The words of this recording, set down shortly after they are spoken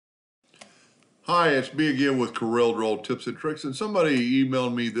Hi, it's me again with Corel Draw Tips and Tricks, and somebody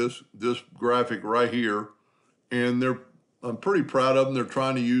emailed me this graphic right here, and I'm pretty proud of them. They're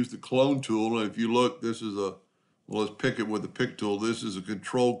trying to use the clone tool, and if you look, this is let's pick it with the pick tool. This is a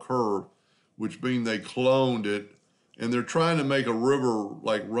control curve, which means they cloned it, and they're trying to make a river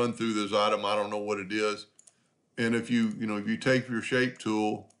like run through this item. I don't know what it is, and if you take your shape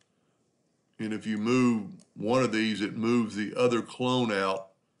tool, and if you move one of these, it moves the other clone out.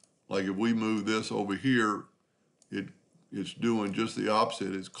 Like if we move this over here, it's doing just the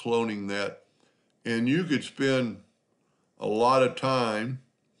opposite. It's cloning that. And you could spend a lot of time.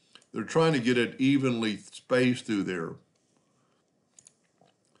 They're trying to get it evenly spaced through there.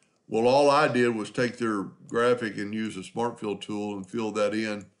 Well, all I did was take their graphic and use the Smart Fill tool and fill that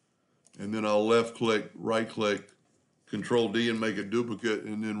in. And then I'll left click, right click, Control D and make a duplicate,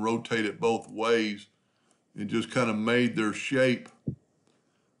 and then rotate it both ways, and just kind of made their shape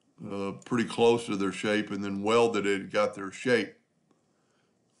pretty close to their shape, and then welded it, got their shape.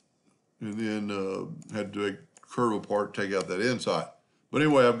 And then had to curve apart, take out that inside. But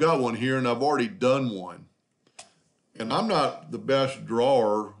anyway, I've got one here, and I've already done one. And I'm not the best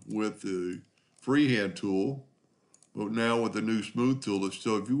drawer with the freehand tool, but now with the new smooth tool, it's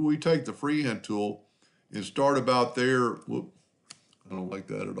still, we take the freehand tool and start about there, whoop, I don't like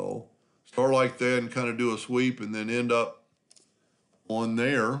that at all. Start like that and kind of do a sweep and then end up on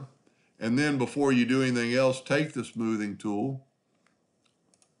there. And then before you do anything else, take the smoothing tool,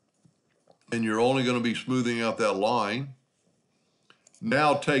 and you're only going to be smoothing out that line.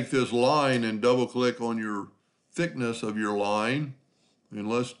 Now take this line and double click on your thickness of your line, and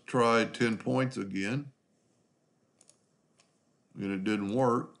let's try 10 points again. And it didn't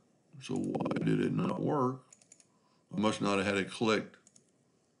work. So why did it not work? I must not have had it clicked.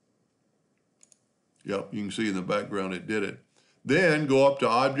 Yep, you can see in the background it did it. Then go up to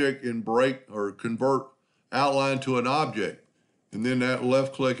Object and break or convert outline to an object. And then that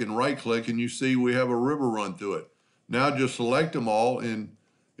left click and right click, and you see we have a river run through it. Now just select them all, and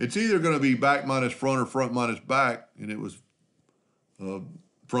it's either going to be back minus front or front minus back, and it was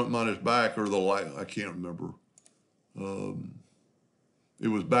front minus back, or the light, I can't remember. It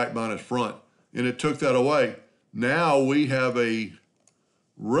was back minus front, and it took that away. Now we have a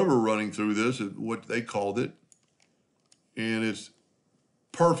river running through this, what they called it, and it's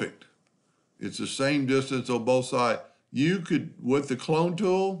perfect. It's the same distance on both sides. You could, with the clone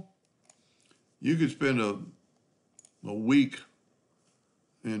tool, you could spend a week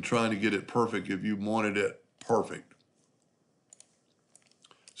in trying to get it perfect if you wanted it perfect.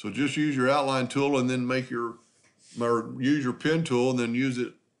 So just use your outline tool and then use your pen tool and then use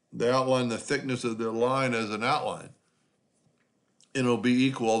it, the outline, the thickness of the line as an outline. And it'll be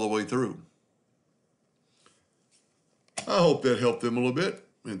equal all the way through. I hope that helped them a little bit,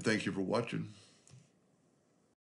 and thank you for watching.